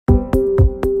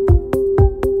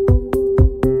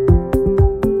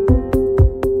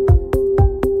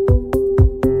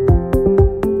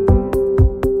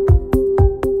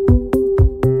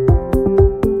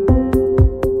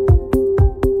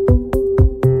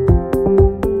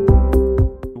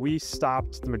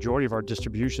stopped the majority of our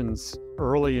distributions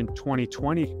early in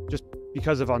 2020 just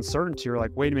because of uncertainty. We're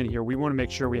like, wait a minute here, we want to make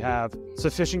sure we have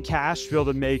sufficient cash to be able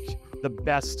to make the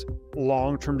best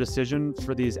long-term decision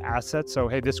for these assets. So,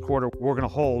 hey, this quarter we're going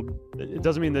to hold. It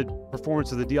doesn't mean the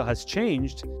performance of the deal has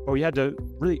changed, but we had to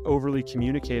really overly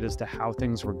communicate as to how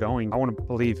things were going. I want to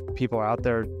believe people are out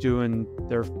there doing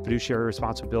their fiduciary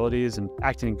responsibilities and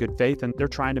acting in good faith, and they're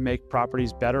trying to make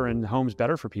properties better and homes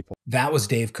better for people. That was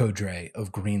Dave Codrea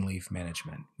of Greenleaf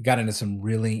Management. We got into some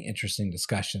really interesting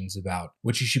discussions about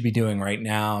what you should be doing right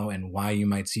now and why you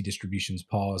might see distributions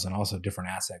pause, and also different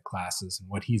asset classes and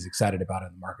what he's excited about in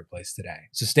the marketplace today.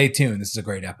 So stay tuned. This is a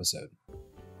great episode.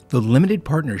 The limited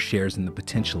partner shares in the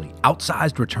potentially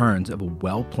outsized returns of a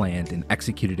well-planned and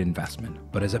executed investment,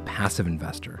 but as a passive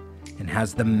investor, and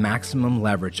has the maximum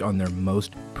leverage on their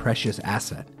most precious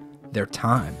asset, their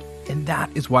time. And that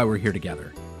is why we're here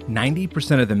together.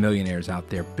 90% of the millionaires out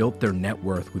there built their net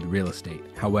worth with real estate.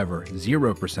 However,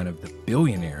 0% of the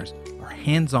billionaires are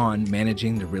hands-on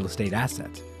managing their real estate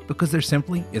assets because there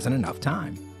simply isn't enough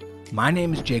time. My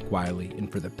name is Jake Wiley, and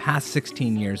for the past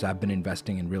 16 years, I've been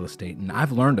investing in real estate, and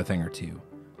I've learned a thing or two.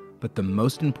 But the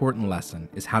most important lesson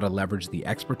is how to leverage the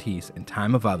expertise and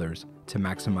time of others to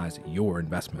maximize your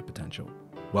investment potential.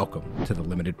 Welcome to the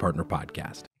Limited Partner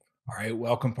Podcast. All right,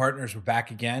 welcome partners. We're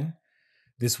back again.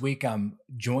 This week, I'm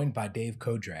joined by Dave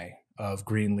Codrea of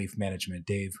Greenleaf Management.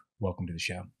 Dave, welcome to the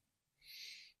show.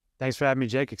 Thanks for having me,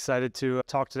 Jake. Excited to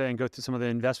talk today and go through some of the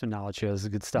investment knowledge here. This is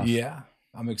good stuff. Yeah,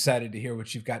 I'm excited to hear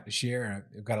what you've got to share.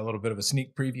 I've got a little bit of a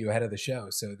sneak preview ahead of the show,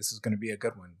 so this is going to be a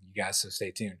good one, you guys, so stay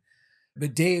tuned.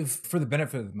 But Dave, for the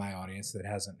benefit of my audience that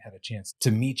hasn't had a chance to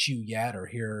meet you yet or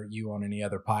hear you on any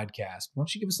other podcast, why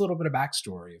don't you give us a little bit of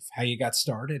backstory of how you got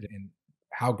started and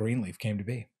how Greenleaf came to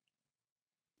be?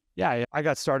 Yeah, I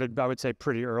got started, I would say,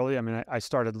 pretty early. I mean, I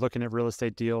started looking at real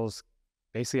estate deals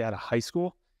basically out of high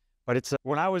school. But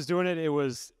when I was doing it, it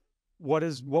was,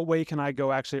 what way can I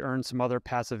go actually earn some other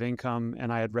passive income?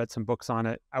 And I had read some books on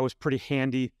it. I was pretty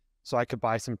handy, so I could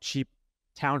buy some cheap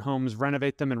townhomes,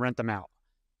 renovate them, and rent them out.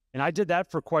 And I did that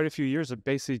for quite a few years.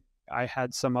 Basically, I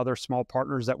had some other small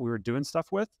partners that we were doing stuff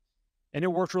with, and it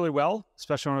worked really well,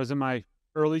 especially when I was in my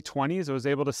early 20s. I was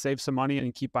able to save some money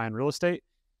and keep buying real estate.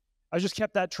 I just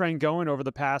kept that trend going over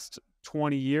the past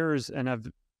 20 years and have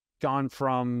gone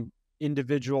from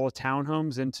individual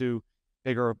townhomes into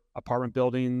bigger apartment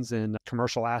buildings and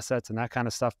commercial assets and that kind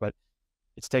of stuff. But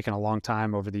it's taken a long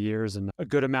time over the years and a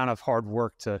good amount of hard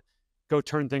work to go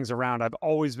turn things around. I've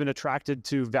always been attracted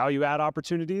to value add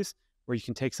opportunities where you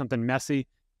can take something messy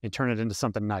and turn it into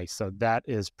something nice. So that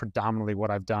is predominantly what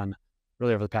I've done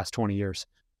really over the past 20 years,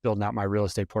 building out my real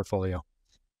estate portfolio.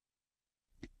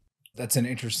 That's an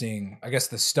interesting, I guess,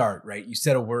 the start, right? You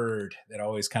said a word that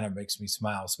always kind of makes me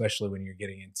smile, especially when you're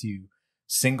getting into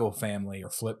single family or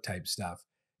flip type stuff.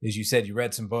 Is you said you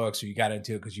read some books or you got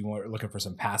into it because you were looking for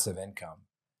some passive income.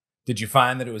 Did you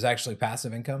find that it was actually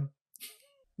passive income?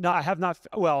 No, I have not.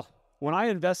 Well, when I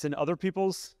invest in other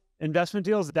people's investment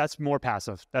deals, that's more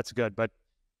passive. That's good. But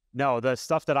no, the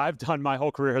stuff that I've done my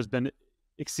whole career has been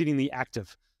exceedingly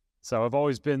active. So I've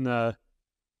always been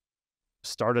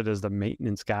started as the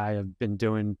maintenance guy. I've been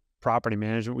doing property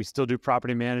management. We still do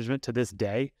property management to this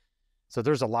day. So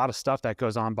there's a lot of stuff that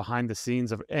goes on behind the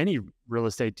scenes of any real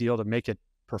estate deal to make it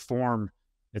perform.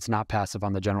 It's not passive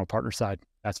on the general partner side.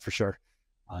 That's for sure.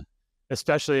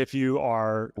 Especially if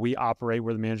we operate,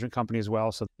 we're the management company as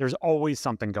well. So there's always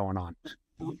something going on.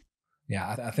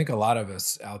 Yeah, I think a lot of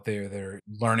us out there that are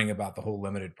learning about the whole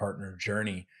limited partner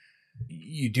journey,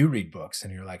 you do read books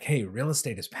and you're like, hey, real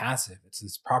estate is passive. It's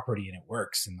this property and it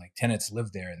works. And like tenants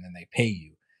live there and then they pay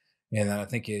you. And then I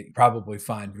think you probably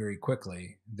find very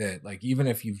quickly that like, even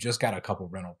if you've just got a couple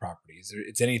rental properties,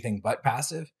 it's anything but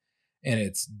passive. And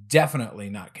it's definitely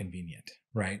not convenient,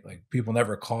 right? Like people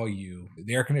never call you.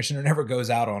 The air conditioner never goes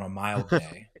out on a mild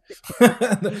day.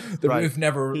 the Right. Roof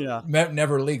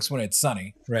never leaks when it's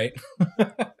sunny, right?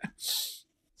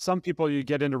 Some people, you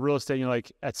get into real estate, you're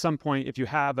like, at some point, if you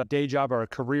have a day job or a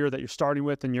career that you're starting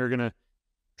with and you're going to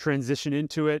transition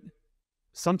into it,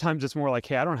 sometimes it's more like,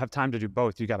 hey, I don't have time to do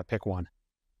both. You got to pick one.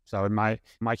 So in my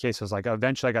case, it was like,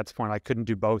 eventually I got to the point I couldn't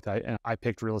do both. And I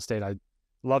picked real estate. I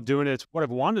love doing it. It's what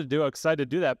I've wanted to do. I'm excited to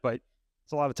do that, but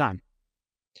it's a lot of time.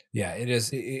 Yeah, it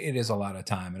is. It is a lot of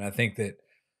time. And I think that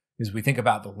as we think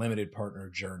about the limited partner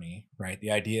journey, right, the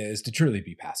idea is to truly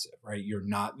be passive, right? You're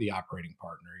not the operating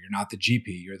partner. You're not the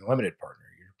GP. You're the limited partner.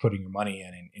 You're putting your money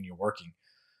in and you're working.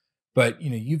 But,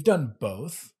 you've done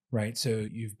both, right? So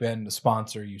you've been the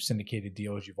sponsor, you've syndicated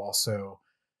deals. You've also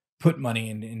put money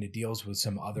into deals with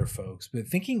some other folks. But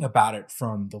thinking about it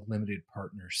from the limited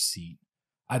partner seat,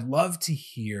 I'd love to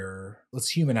hear,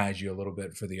 let's humanize you a little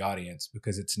bit for the audience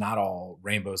because it's not all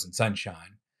rainbows and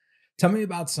sunshine. Tell me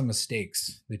about some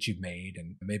mistakes that you've made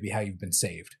and maybe how you've been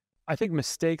saved. I think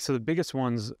mistakes are the biggest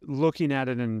ones looking at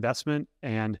an investment,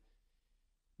 and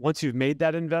once you've made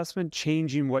that investment,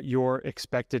 changing what your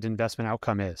expected investment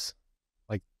outcome is.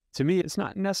 Like, to me, it's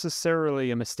not necessarily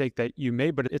a mistake that you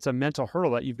made, but it's a mental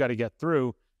hurdle that you've got to get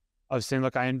through of saying,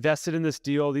 look, I invested in this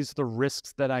deal. These are the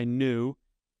risks that I knew.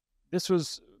 This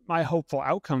was my hopeful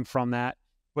outcome from that.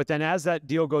 But then as that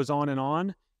deal goes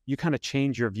on, you kind of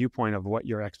change your viewpoint of what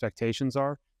your expectations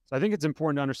are. So I think it's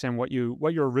important to understand what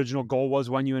your original goal was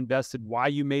when you invested, why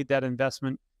you made that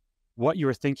investment, what you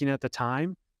were thinking at the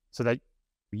time, so that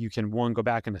you can, one, go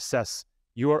back and assess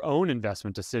your own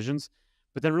investment decisions,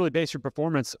 but then really base your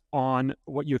performance on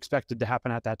what you expected to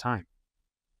happen at that time.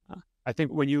 I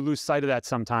think when you lose sight of that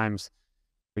sometimes,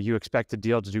 you expect the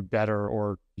deal to do better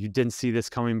or you didn't see this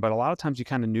coming, but a lot of times you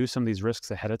kind of knew some of these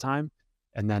risks ahead of time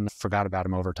and then forgot about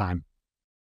them over time.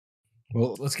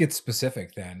 Well, let's get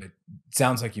specific then. It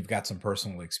sounds like you've got some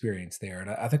personal experience there. And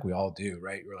I think we all do,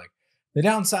 right? We're like, the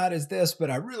downside is this, but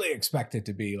I really expect it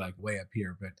to be like way up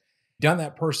here. But done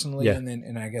that personally. Yeah.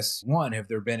 And I guess one, have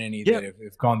there been any Yeah. that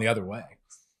have gone the other way?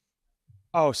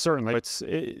 Oh, certainly.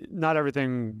 Not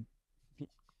everything.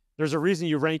 There's a reason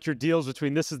you rank your deals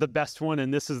between this is the best one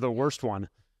and this is the worst one,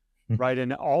 right?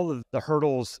 And all of the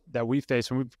hurdles that we face,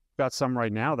 and we've got some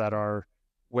right now that are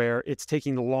where it's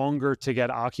taking longer to get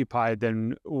occupied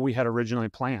than we had originally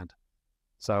planned.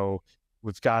 So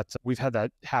we've had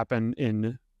that happen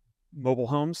in mobile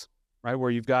homes, right? Where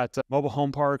you've got mobile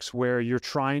home parks where you're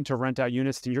trying to rent out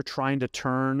units and you're trying to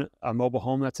turn a mobile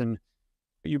home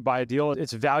you buy a deal,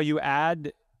 it's value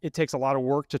add. It takes a lot of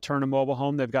work to turn a mobile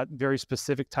home. They've got very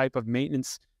specific type of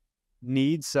maintenance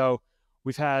needs. So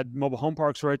we've had mobile home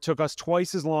parks where it took us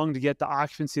twice as long to get the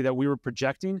occupancy that we were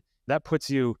projecting. That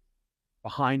puts you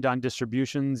behind on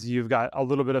distributions. You've got a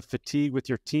little bit of fatigue with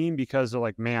your team because they're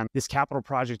like, man, this capital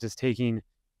project is taking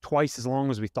twice as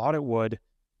long as we thought it would.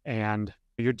 And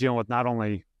you're dealing with not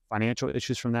only financial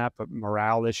issues from that, but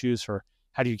morale issues for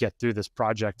how do you get through this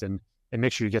project and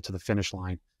make sure you get to the finish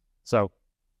line. So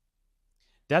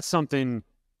that's something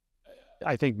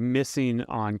I think missing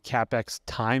on CapEx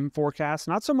time forecast,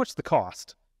 not so much the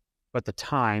cost, but the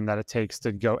time that it takes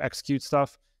to go execute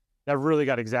stuff. That really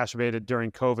got exacerbated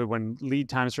during COVID when lead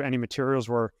times for any materials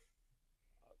were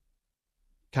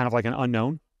kind of like an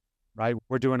unknown, right?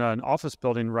 We're doing an office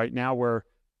building right now where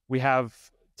we have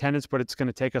tenants, but it's going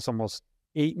to take us almost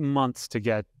 8 months to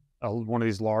get one of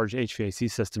these large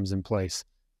HVAC systems in place.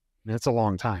 And it's a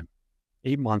long time,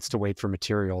 8 months to wait for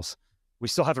materials. We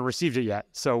still haven't received it yet.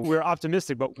 So we're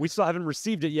optimistic, but we still haven't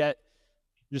received it yet.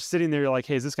 You're sitting there, you're like,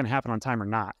 hey, is this going to happen on time or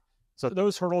not? So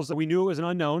those hurdles that we knew it was an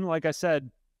unknown, like I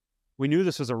said, we knew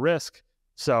this was a risk.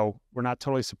 So we're not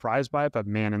totally surprised by it, but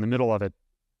man, in the middle of it,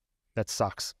 that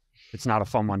sucks. It's not a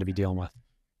fun one to be dealing with.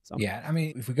 So. Yeah. I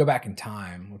mean, if we go back in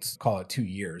time, let's call it 2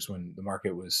 years when the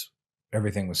market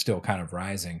everything was still kind of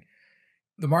rising.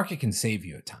 The market can save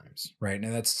you at times, right?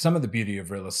 Now that's some of the beauty of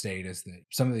real estate is that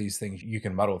some of these things you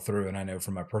can muddle through. And I know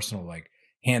from my personal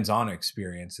hands-on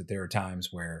experience that there are times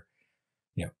where,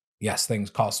 yes, things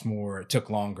cost more, it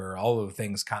took longer, all of the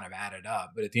things kind of added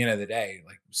up. But at the end of the day,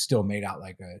 still made out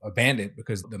like a bandit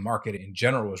because the market in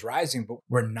general was rising, but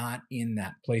we're not in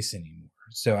that place anymore.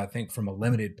 So I think from a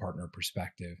limited partner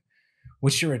perspective,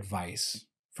 what's your advice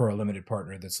for a limited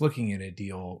partner that's looking at a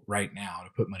deal right now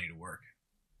to put money to work?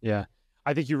 Yeah.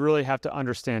 I think you really have to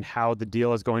understand how the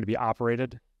deal is going to be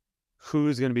operated,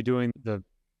 who's going to be doing the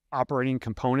operating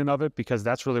component of it, because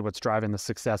that's really what's driving the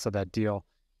success of that deal.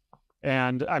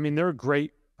 And I mean, there are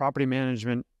great property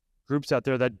management groups out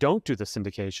there that don't do the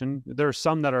syndication. There are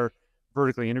some that are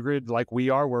vertically integrated like we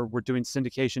are, where we're doing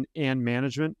syndication and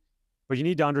management. But you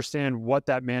need to understand what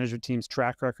that management team's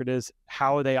track record is,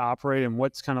 how they operate, and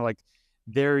what's kind of like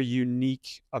their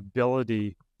unique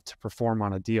ability to perform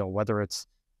on a deal, whether it's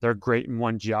they're great in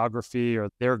one geography or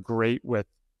they're great with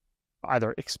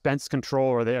either expense control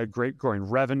or they are great growing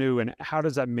revenue. And how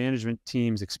does that management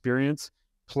team's experience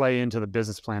play into the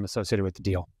business plan associated with the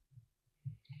deal?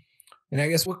 And I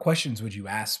guess what questions would you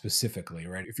ask specifically,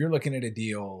 right? If you're looking at a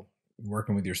deal,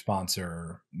 working with your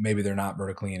sponsor, maybe they're not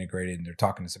vertically integrated and they're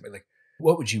talking to somebody,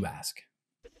 what would you ask?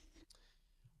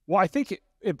 Well, I think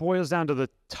it boils down to the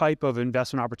type of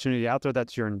investment opportunity out there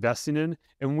that you're investing in.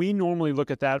 And we normally look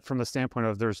at that from the standpoint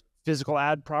of there's physical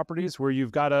add properties where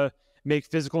you've got to make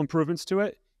physical improvements to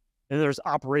it. And there's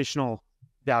operational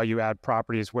value add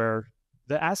properties where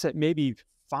the asset may be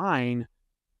fine,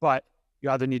 but you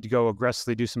either need to go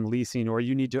aggressively do some leasing or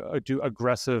you need to do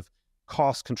aggressive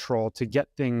cost control to get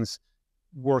things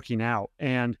working out.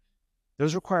 And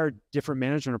those require different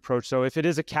management approach. So if it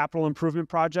is a capital improvement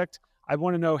project, I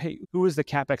want to know, hey, who is the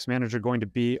CapEx manager going to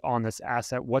be on this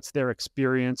asset? What's their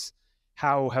experience?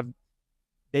 How have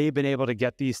they been able to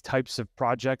get these types of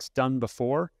projects done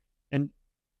before? And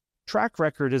track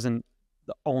record isn't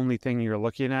the only thing you're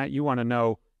looking at. You want to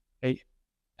know, hey,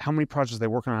 how many projects are they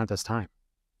working on at this time?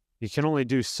 You can only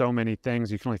do so many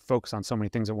things. You can only focus on so many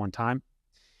things at one time.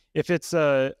 If it's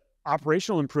a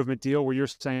operational improvement deal where you're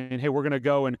saying, hey, we're going to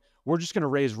go and we're just going to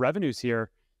raise revenues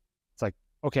here, it's like,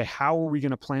 okay, how are we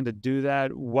going to plan to do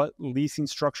that? What leasing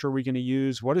structure are we going to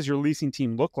use? What does your leasing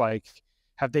team look like?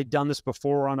 Have they done this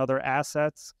before on other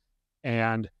assets?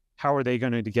 And how are they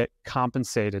going to get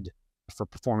compensated for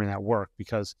performing that work?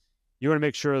 Because you want to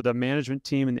make sure the management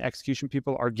team and the execution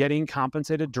people are getting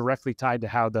compensated directly tied to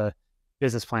how the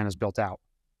business plan is built out.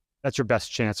 That's your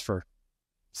best chance for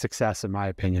success, in my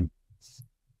opinion.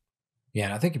 Yeah,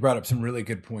 and I think you brought up some really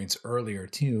good points earlier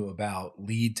too about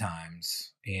lead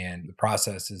times and the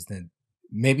process is that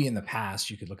maybe in the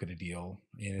past you could look at a deal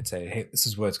and it'd say, hey, this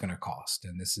is what it's going to cost.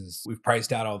 And we've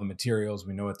priced out all the materials,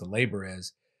 we know what the labor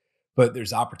is, but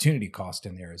there's opportunity cost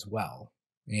in there as well.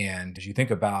 And as you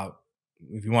think about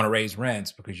if you want to raise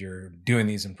rents because you're doing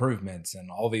these improvements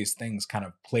and all these things kind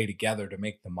of play together to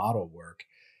make the model work,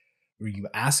 were you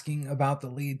asking about the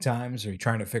lead times? Or are you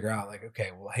trying to figure out like, okay,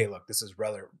 well, hey, look, this is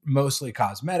rather mostly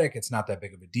cosmetic. It's not that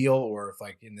big of a deal. Or if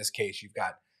like in this case, you've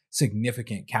got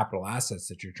significant capital assets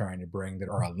that you're trying to bring that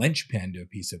are a linchpin to a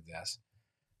piece of this.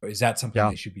 Is that something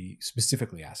Yeah. they should be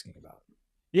specifically asking about?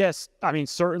 Yes. I mean,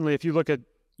 certainly if you look at,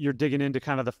 you're digging into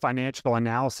kind of the financial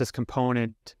analysis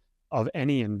component of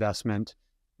any investment.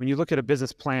 When you look at a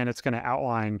business plan, it's going to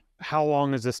outline how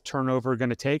long is this turnover going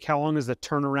to take? How long is the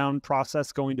turnaround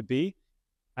process going to be?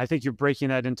 I think you're breaking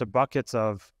that into buckets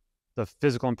of the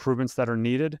physical improvements that are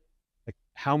needed. Like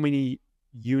how many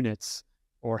units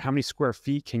or how many square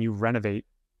feet can you renovate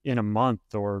in a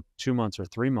month or 2 months or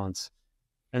 3 months?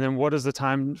 And then what is the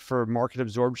time for market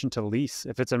absorption to lease?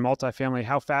 If it's a multifamily,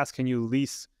 how fast can you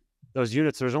lease those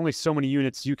units? There's only so many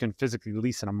units you can physically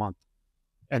lease in a month.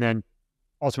 And then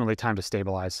ultimately time to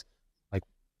stabilize. Like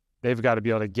they've got to be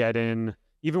able to get in,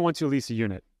 even once you lease a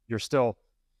unit,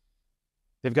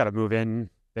 they've got to move in.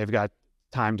 They've got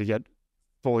time to get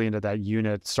fully into that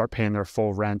unit, start paying their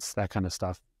full rents, that kind of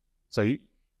stuff. So you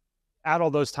add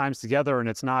all those times together and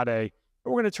it's not we're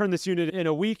going to turn this unit in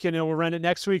a week and we'll rent it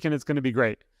next week and it's going to be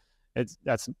great. It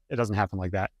doesn't happen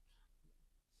like that.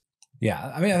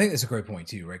 Yeah, I mean, I think that's a great point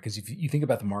too, right? Because if you think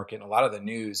about the market and a lot of the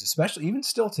news, especially even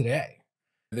still today,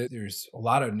 there's a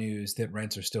lot of news that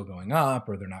rents are still going up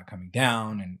or they're not coming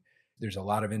down. And there's a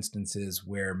lot of instances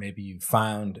where maybe you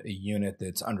found a unit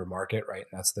that's under market, right?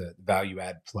 And that's the value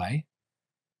add play.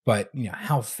 But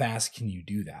how fast can you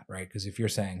do that, right? Because if you're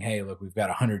saying, hey, look, we've got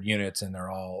 100 units and they're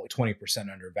all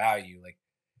 20% under value, like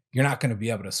you're not going to be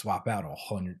able to swap out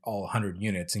all 100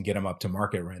 units and get them up to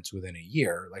market rents within a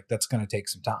year. Like that's going to take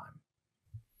some time.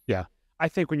 Yeah. I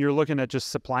think when you're looking at just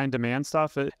supply and demand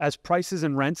stuff, as prices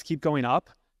and rents keep going up,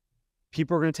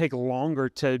 people are going to take longer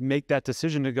to make that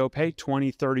decision to go pay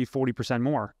 20, 30, 40%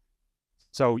 more.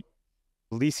 So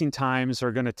leasing times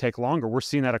are going to take longer. We're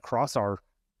seeing that across our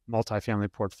multifamily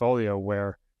portfolio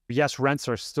where, yes, rents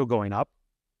are still going up,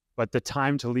 but the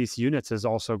time to lease units is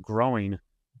also growing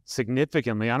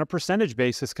significantly on a percentage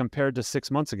basis compared to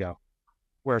 6 months ago,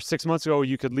 where 6 months ago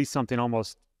you could lease something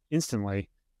almost instantly.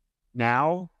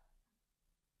 Now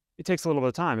it takes a little bit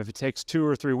of time. If it takes 2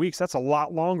 or 3 weeks, that's a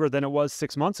lot longer than it was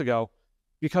 6 months ago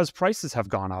because prices have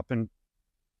gone up and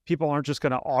people aren't just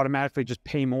going to automatically just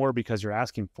pay more because you're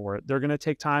asking for it. They're going to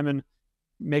take time and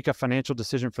make a financial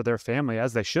decision for their family,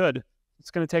 as they should.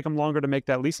 It's going to take them longer to make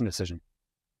that leasing decision.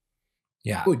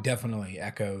 Yeah, I would definitely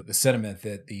echo the sentiment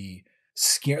that the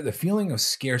feeling of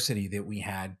scarcity that we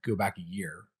had go back a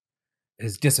year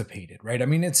has dissipated, right? I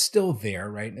mean, it's still there,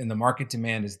 right? And the market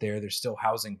demand is there. There's still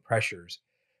housing pressures.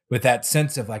 But that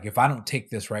sense of like, if I don't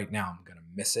take this right now, I'm going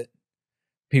to miss it.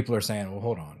 People are saying, well,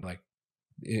 hold on. Like,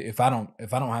 if I don't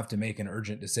have to make an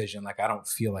urgent decision, like I don't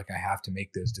feel like I have to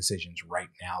make those decisions right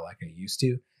now like I used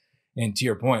to. And to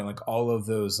your point, like all of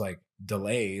those like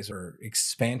delays or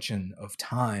expansion of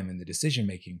time in the decision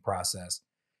making process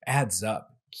adds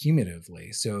up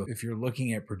cumulatively. So if you're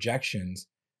looking at projections,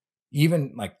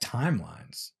 even like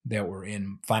timelines that were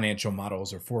in financial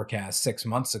models or forecasts 6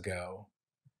 months ago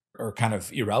are kind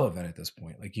of irrelevant at this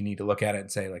point. Like you need to look at it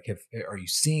and say, like, are you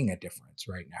seeing a difference,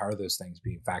 right? And how are those things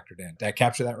being factored in? Did I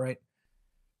capture that right?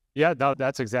 Yeah, no,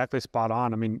 that's exactly spot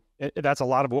on. I mean, that's a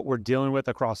lot of what we're dealing with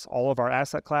across all of our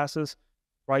asset classes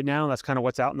right now. That's kind of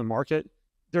what's out in the market.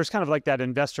 there's kind of like that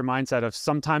investor mindset of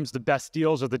sometimes the best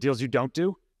deals are the deals you don't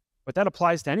do, but that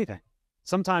applies to anything.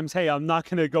 Sometimes, hey, I'm not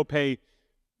going to go pay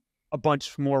a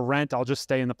bunch more rent. I'll just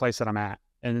stay in the place that I'm at.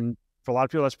 And for a lot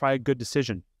of people, that's probably a good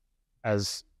decision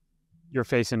as you're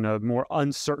facing a more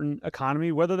uncertain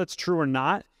economy. Whether that's true or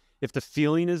not, if the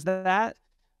feeling is that,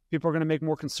 people are going to make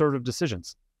more conservative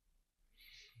decisions.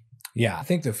 Yeah, I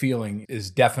think the feeling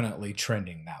is definitely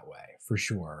trending that way for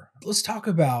sure. Let's talk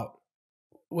about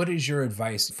what is your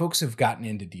advice? Folks have gotten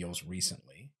into deals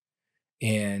recently,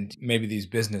 and maybe these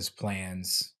business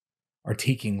plans are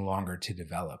taking longer to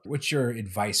develop. What's your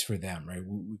advice for them, right?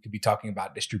 We could be talking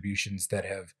about distributions that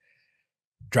have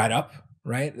dried up,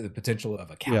 right? The potential of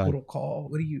a Yeah. capital call.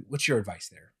 What's your advice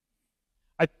there?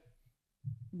 I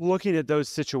looking at those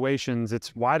situations,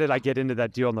 it's why did I get into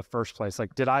that deal in the first place?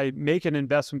 Like, did I make an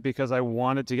investment because I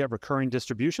wanted to get recurring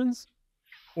distributions?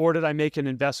 Or did I make an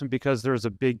investment because there's a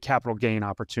big capital gain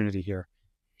opportunity here?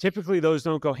 Typically, those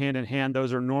don't go hand in hand.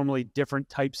 Those are normally different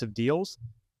types of deals.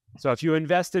 So if you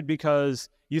invested because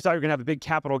you thought you were going to have a big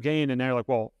capital gain and they're like,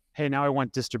 well, hey, now I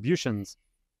want distributions,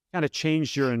 kind of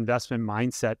changed your investment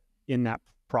mindset in that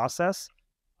process.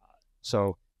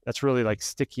 So that's really like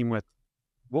sticking with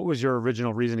what was your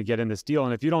original reason to get in this deal.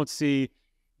 And if you don't see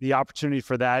the opportunity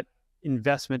for that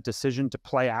investment decision to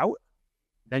play out,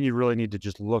 then you really need to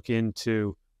just look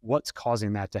into what's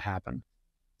causing that to happen.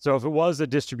 So if it was a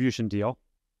distribution deal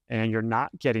and you're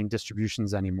not getting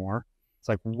distributions anymore, it's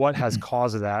like, what has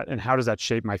caused that and how does that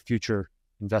shape my future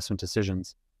investment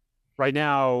decisions? Right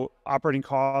now, operating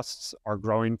costs are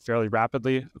growing fairly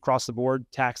rapidly across the board.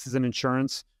 Taxes and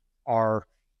insurance are,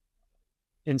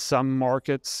 in some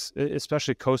markets,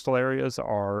 especially coastal areas,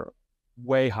 are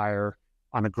way higher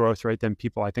on a growth rate than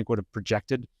people I think would have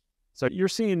projected. So you're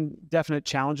seeing definite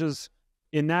challenges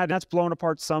in that. And that's blowing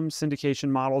apart some syndication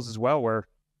models as well, where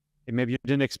maybe you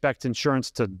didn't expect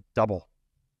insurance to double.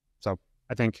 So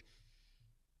I think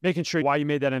making sure why you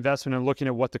made that investment and looking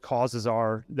at what the causes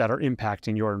are that are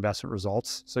impacting your investment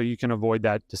results so you can avoid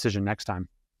that decision next time.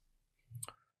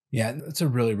 Yeah, that's a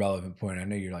really relevant point. I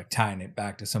know you're like tying it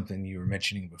back to something you were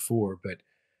mentioning before, but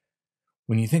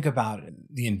when you think about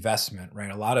the investment,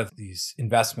 right, a lot of these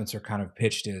investments are kind of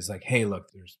pitched as like, hey,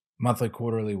 look, there's monthly,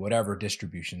 quarterly, whatever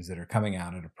distributions that are coming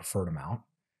out at a preferred amount.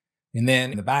 And then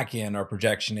in the back end, our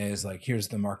projection is like, here's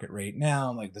the market rate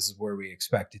now, like this is where we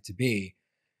expect it to be.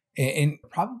 And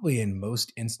probably in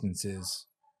most instances,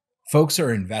 folks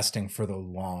are investing for the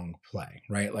long play,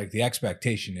 right? Like the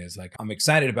expectation is like, I'm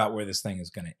excited about where this thing is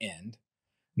going to end,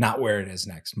 not where it is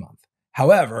next month.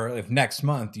 However, if next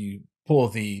month you pull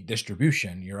the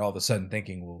distribution, you're all of a sudden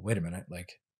thinking, well, wait a minute,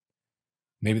 like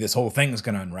maybe this whole thing is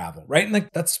going to unravel, right? And like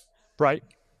Right.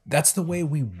 that's the way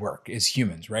we work as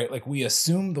humans, right? Like we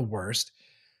assume the worst,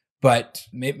 but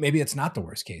maybe it's not the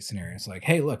worst case scenario. It's like,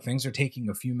 hey, look, things are taking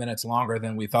a few minutes longer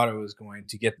than we thought it was going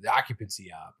to get the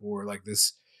occupancy up, or like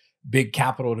this big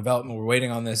capital development, we're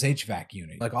waiting on this HVAC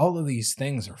unit. Like all of these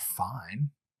things are fine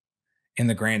in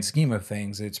the grand scheme of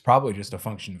things. It's probably just a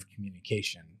function of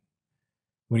communication.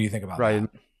 What do you think about Right.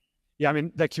 that? Yeah, I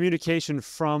mean, the communication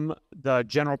from the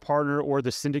general partner or the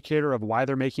syndicator of why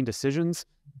they're making decisions,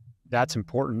 that's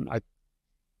important. I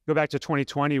go back to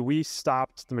 2020, we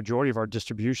stopped the majority of our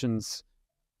distributions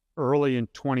early in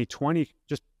 2020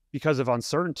 just because of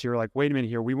uncertainty. We're like, wait a minute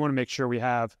here, we want to make sure we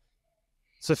have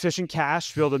sufficient cash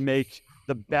to be able to make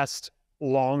the best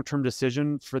long-term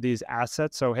decision for these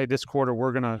assets. So, hey, this quarter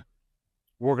we're gonna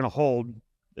hold.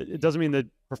 It doesn't mean the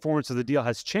performance of the deal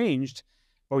has changed,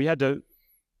 but we had to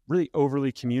really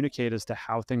overly communicate as to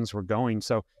how things were going.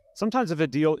 So sometimes if a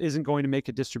deal isn't going to make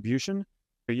a distribution,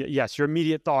 yes, your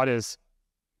immediate thought is,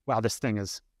 wow, this thing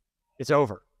it's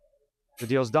over. The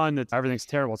deal's done. Everything's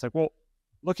terrible. It's like, well,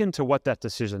 look into what that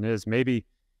decision is. Maybe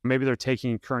they're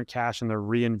taking current cash and they're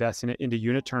reinvesting it into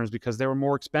unit terms because they were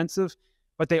more expensive,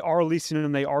 but they are leasing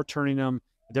them, they are turning them.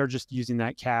 They're just using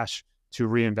that cash to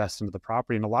reinvest into the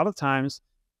property. And a lot of times,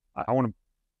 I want to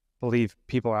believe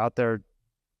people are out there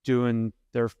doing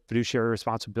their fiduciary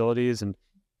responsibilities and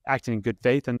acting in good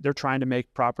faith, and they're trying to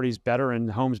make properties better and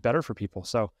homes better for people.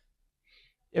 So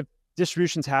if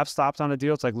distributions have stopped on a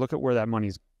deal, it's like, look at where that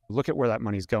money's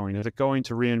going. Is it going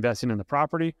to reinvesting in the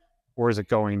property, or is it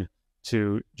going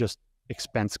to just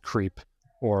expense creep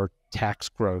or tax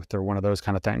growth or one of those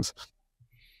kind of things?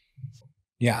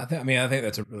 Yeah, I think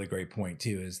that's a really great point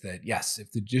too, is that yes,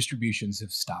 if the distributions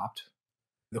have stopped,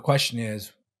 the question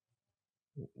is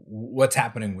what's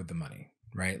happening with the money,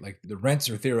 right? Like the rents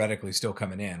are theoretically still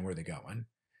coming in, where are they going?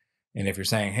 And if you're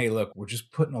saying, hey, look, we're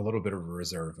just putting a little bit of a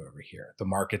reserve over here, the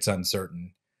market's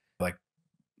uncertain, like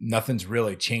nothing's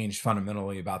really changed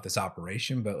fundamentally about this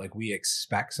operation, but like we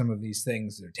expect some of these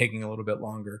things, they're taking a little bit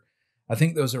longer. I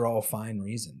think those are all fine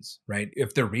reasons, right?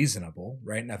 If they're reasonable,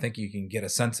 right? And I think you can get a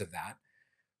sense of that.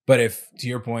 But if to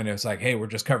your point, it's like, hey, we're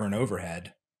just covering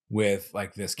overhead with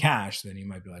like this cash, then you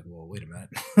might be like, well, wait a minute.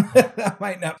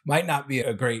 That might not be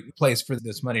a great place for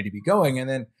this money to be going. And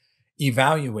then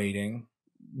evaluating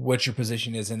what your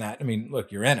position is in that. I mean,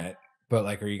 look, you're in it, but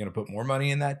like, are you going to put more money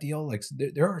in that deal? Like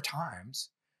there are times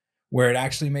where it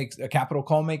actually makes a capital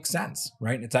call make sense,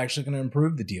 right? And it's actually going to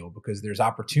improve the deal because there's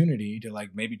opportunity to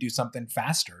like maybe do something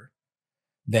faster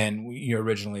than you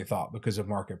originally thought because of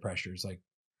market pressures. Like,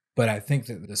 but I think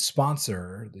that the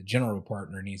sponsor, the general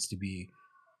partner, needs to be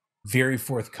very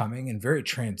forthcoming and very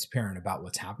transparent about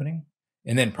what's happening.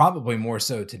 And then probably more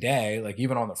so today, like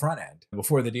even on the front end,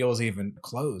 before the deal is even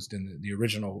closed and the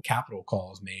original capital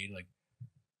call is made, like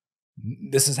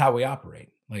this is how we operate.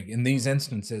 Like in these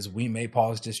instances, we may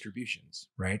pause distributions,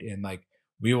 right? And like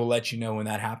we will let you know when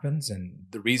that happens. And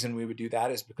the reason we would do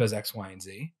that is because X, Y, and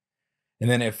Z. And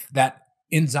then if that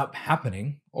ends up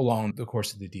happening along the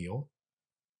course of the deal,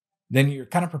 then you're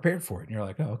kind of prepared for it. And you're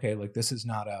like, oh, okay, like this is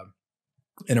not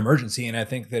an emergency. And I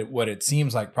think that what it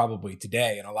seems like probably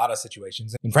today in a lot of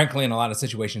situations, and frankly, in a lot of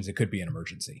situations, it could be an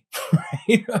emergency,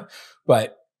 right?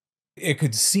 But it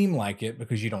could seem like it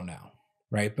because you don't know,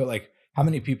 right? But like, how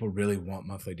many people really want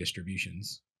monthly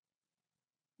distributions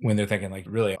when they're thinking like,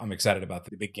 really, I'm excited about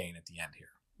the big gain at the end here?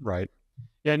 Right.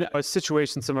 Yeah. And a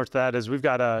situation similar to that is we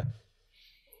have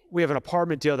an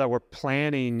apartment deal that we're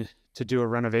planning to do a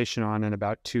renovation on in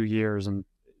about 2 years. And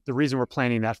the reason we're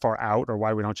planning that far out, or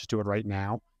why we don't just do it right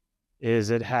now,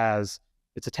 is it's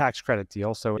a tax credit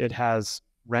deal. So it has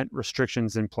rent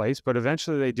restrictions in place, but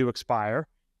eventually they do expire.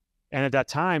 And at that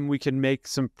time, we can make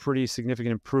some pretty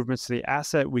significant improvements to the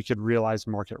asset. We could realize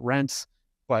market rents,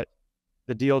 but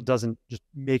the deal doesn't just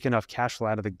make enough cash flow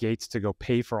out of the gates to go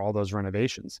pay for all those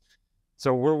renovations.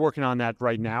 So we're working on that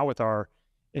right now with our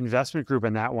investment group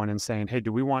in that one and saying, hey,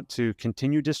 do we want to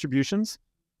continue distributions?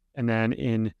 And then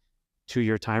in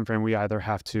 2-year timeframe, we either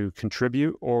have to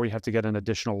contribute or we have to get an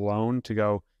additional loan to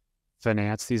go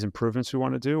finance these improvements we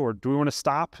want to do, or do we want to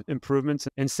stop improvements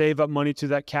and save up money to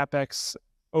that CapEx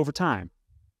over time?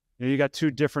 You got 2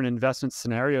 different investment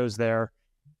scenarios there,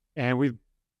 and we've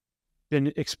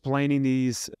been explaining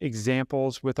these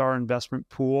examples with our investment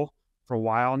pool for a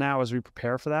while now as we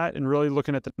prepare for that, and really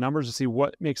looking at the numbers to see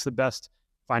what makes the best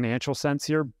financial sense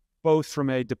here, both from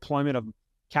a deployment of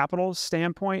capital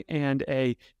standpoint and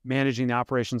a managing the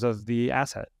operations of the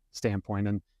asset standpoint.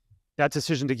 And that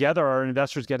decision together, our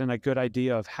investors getting a good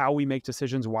idea of how we make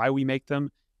decisions, why we make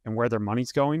them, and where their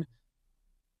money's going.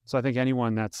 So I think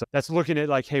anyone that's looking at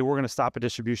like, hey, we're going to stop a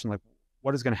distribution, like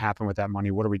what is going to happen with that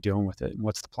money? What are we doing with it? And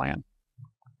what's the plan?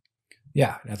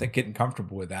 Yeah. And I think getting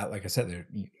comfortable with that, like I said,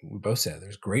 we both said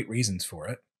there's great reasons for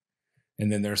it.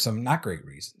 And then there's some not great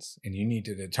reasons. And you need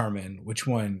to determine which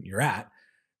one you're at.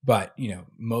 But,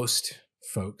 most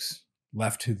folks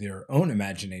left to their own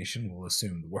imagination will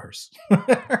assume the worst.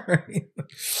 Right?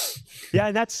 Yeah,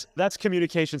 and that's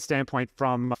communication standpoint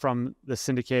from the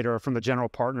syndicator or from the general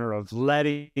partner of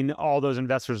letting all those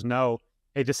investors know,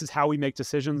 hey, this is how we make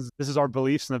decisions. This is our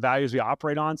beliefs and the values we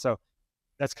operate on. So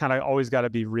that's kind of always got to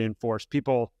be reinforced.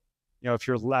 People, if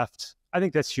you're left, I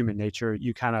think that's human nature.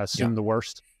 You kind of assume the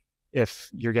worst. If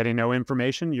you're getting no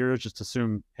information, you're just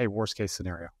assume, hey, worst case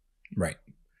scenario. Right.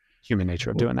 Human nature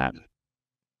of doing that.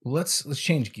 Let's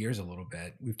change gears a little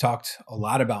bit. We've talked a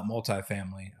lot about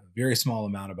multifamily, a very small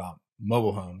amount about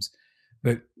mobile homes.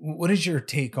 But what is your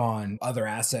take on other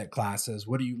asset classes?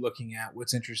 What are you looking at?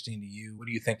 What's interesting to you? What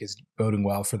do you think is boding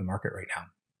well for the market right now?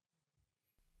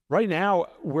 Right now,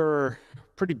 we're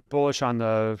pretty bullish on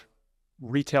the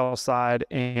retail side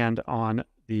and on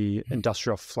the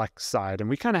industrial flex side. And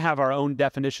we kind of have our own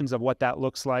definitions of what that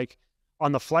looks like.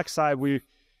 On the flex side,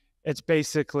 it's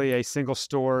basically a single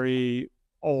story,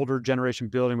 older generation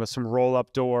building with some roll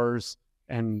up doors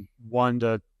and 1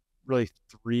 to really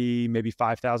 3, maybe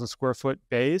 5,000 square foot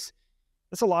bays.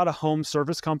 That's a lot of home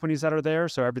service companies that are there.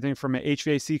 So everything from an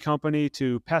HVAC company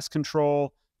to pest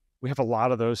control. We have a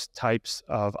lot of those types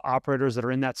of operators that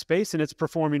are in that space, and it's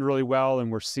performing really well,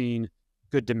 and we're seeing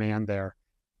good demand there.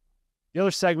 The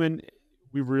other segment,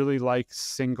 we really like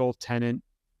single tenant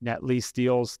net lease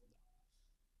deals.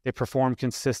 They perform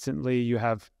consistently. You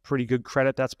have pretty good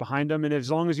credit that's behind them. And as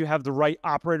long as you have the right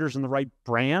operators and the right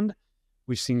brand,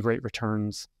 we've seen great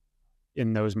returns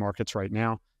in those markets right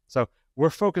now. So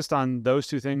we're focused on those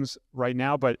 2 things right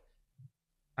now. But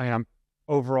I'm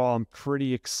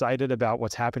pretty excited about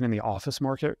what's happening in the office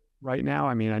market right now.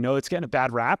 I mean, I know it's getting a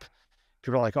bad rap.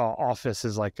 People are like, oh, office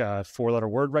is like a 4-letter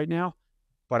word right now.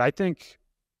 But I think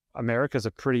America is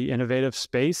a pretty innovative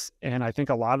space. And I think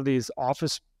a lot of these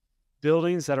office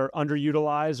buildings that are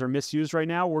underutilized or misused right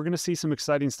now, we're going to see some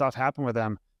exciting stuff happen with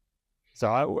them.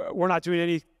 So we're not doing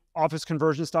any office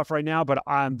conversion stuff right now, but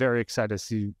I'm very excited to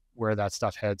see where that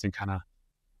stuff heads and kind of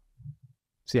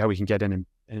see how we can get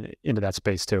into that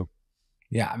space too.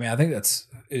 Yeah, I mean, I think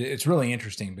it's really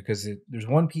interesting because there's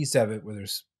one piece of it where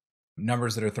there's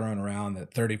numbers that are thrown around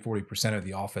that 30-40% of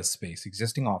the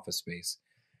existing office space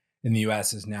in the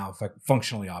US is now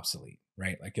functionally obsolete,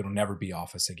 right? Like it'll never be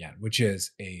office again, which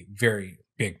is a very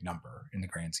big number in the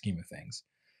grand scheme of things.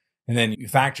 And then you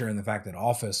factor in the fact that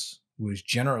office was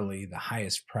generally the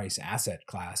highest price asset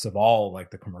class of all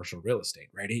like the commercial real estate,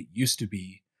 right? It used to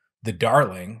be the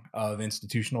darling of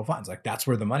institutional funds. Like that's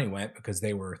where the money went because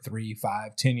they were 3,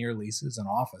 5, 10-year leases and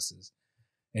offices.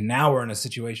 And now we're in a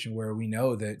situation where we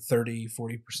know that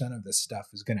 30-40% of this stuff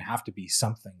is going to have to be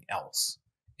something else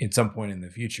at some point in the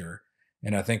future.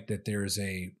 And I think that there's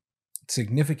a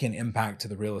significant impact to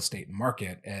the real estate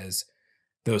market as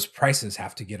those prices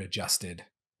have to get adjusted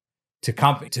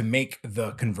to make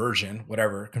the conversion,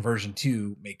 whatever conversion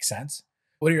to make sense.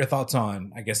 What are your thoughts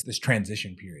on, I guess, this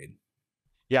transition period?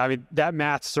 Yeah, I mean, that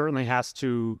math certainly has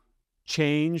to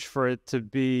change for it to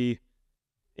be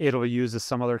able to use as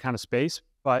some other kind of space.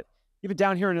 But even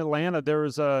down here in Atlanta,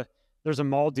 there's a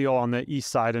mall deal on the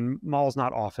east side, and mall's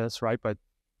not office, right? But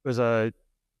there's a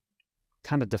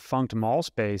kind of defunct mall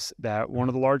space that one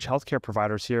of the large healthcare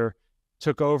providers here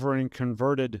took over and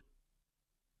converted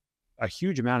a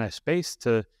huge amount of space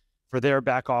for their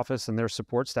back office and their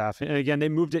support staff. And again, they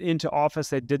moved it into office.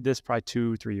 They did this probably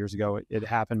 2-3 years ago. It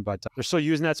happened, but they're still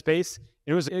using that space.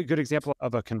 It was a good example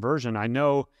of a conversion. I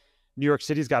know New York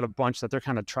City's got a bunch that they're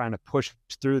kind of trying to push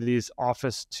through these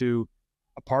office to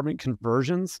apartment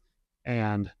conversions,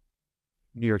 and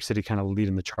New York City kind of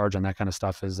leading the charge on that kind of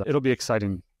stuff. It'll be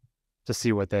exciting to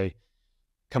see what they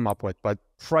come up with, but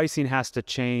pricing has to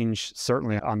change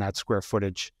certainly on that square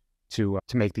footage to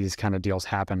make these kind of deals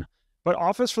happen. But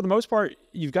office, for the most part,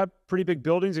 you've got pretty big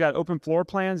buildings, you got open floor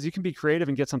plans, you can be creative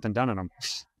and get something done in them.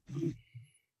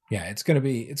 Yeah, it's gonna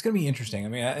be interesting. I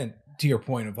mean, and to your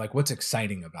point of like, what's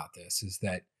exciting about this is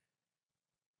that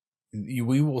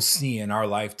we will see in our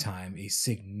lifetime a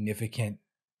significant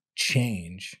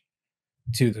change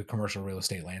to the commercial real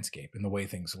estate landscape and the way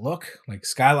things look. Like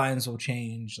skylines will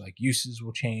change, like uses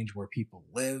will change, where people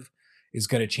live is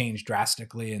going to change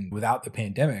drastically. And without the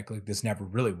pandemic, like this never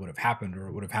really would have happened, or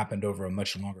it would have happened over a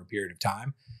much longer period of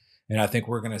time. And I think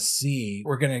we're going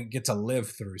to get to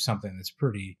live through something that's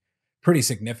pretty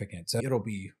significant. So it'll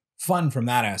be fun from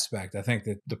that aspect. I think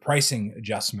that the pricing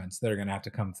adjustments that are going to have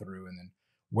to come through and then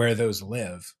where those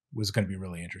live was going to be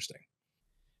really interesting.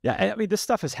 Yeah, I mean, this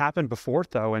stuff has happened before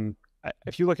though. And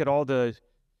if you look at all the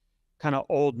kind of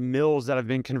old mills that have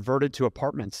been converted to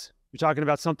apartments, you're talking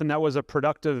about something that was a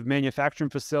productive manufacturing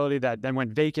facility that then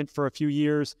went vacant for a few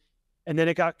years, and then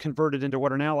it got converted into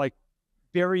what are now like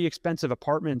very expensive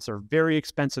apartments or very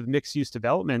expensive mixed-use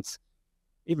developments.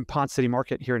 Even Ponce City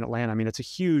Market here in Atlanta, I mean, it's a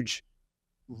huge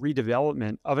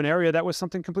redevelopment of an area that was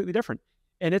something completely different.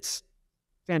 And it's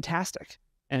fantastic.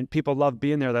 And people love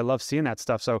being there. They love seeing that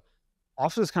stuff. So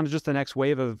office is kind of just the next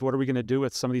wave of what are we going to do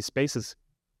with some of these spaces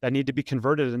that need to be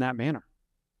converted in that manner.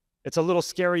 It's a little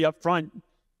scary up front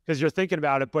because you're thinking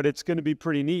about it, but it's going to be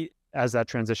pretty neat as that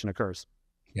transition occurs.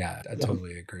 Yeah, I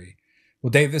totally agree. Well,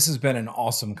 Dave, this has been an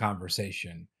awesome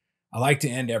conversation. I like to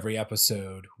end every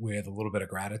episode with a little bit of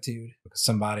gratitude because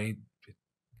somebody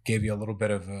gave you a little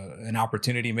bit of an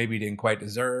opportunity maybe you didn't quite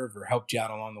deserve or helped you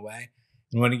out along the way.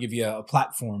 And I want to give you a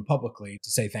platform publicly to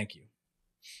say thank you.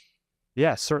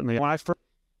 Yeah, certainly. When I first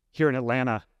here in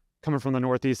Atlanta, coming from the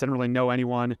Northeast, I didn't really know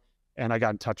anyone. And I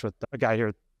got in touch with a guy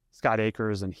here, Scott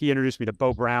Akers, and he introduced me to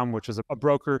Bo Brown, which is a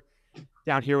broker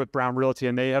down here with Brown Realty.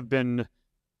 And they have been,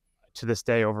 to this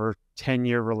day, over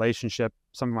 10-year relationship.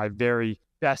 Some of my very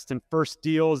best and first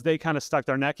deals, they kind of stuck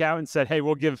their neck out and said, hey,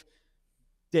 we'll give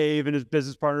Dave and his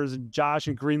business partners and Josh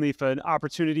and Greenleaf an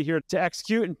opportunity here to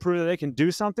execute and prove that they can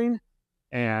do something.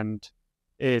 And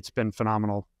it's been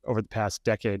phenomenal over the past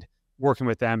decade working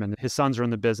with them. And his sons are in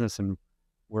the business, and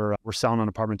we're selling an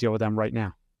apartment deal with them right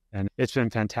now. And it's been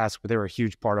fantastic. They were a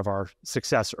huge part of our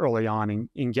success early on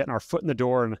in getting our foot in the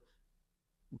door. And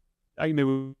I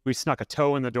mean, we snuck a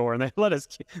toe in the door, and they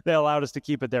allowed us to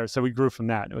keep it there. So we grew from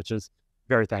that, which is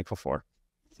very thankful for.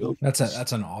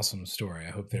 That's an awesome story.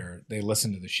 I hope they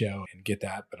listen to the show and get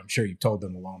that, but I'm sure you've told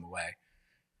them along the way.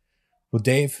 Well,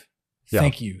 Dave,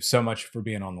 thank you so much for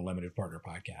being on the Limited Partner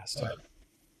Podcast.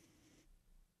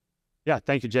 Yeah,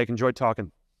 thank you, Jake. Enjoyed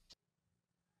talking.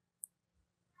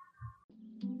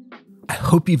 I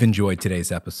hope you've enjoyed today's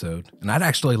episode, and I'd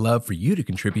actually love for you to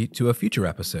contribute to a future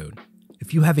episode.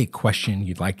 If you have a question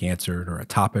you'd like answered or a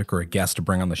topic or a guest to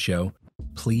bring on the show,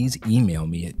 please email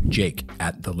me at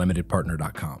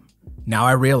jake@thelimitedpartner.com. Now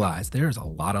I realize there's a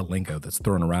lot of lingo that's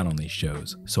thrown around on these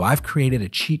shows, so I've created a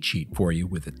cheat sheet for you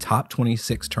with the top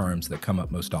 26 terms that come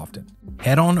up most often.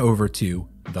 Head on over to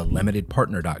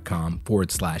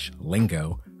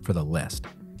thelimitedpartner.com/lingo for the list.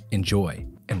 Enjoy,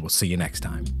 and we'll see you next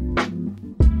time.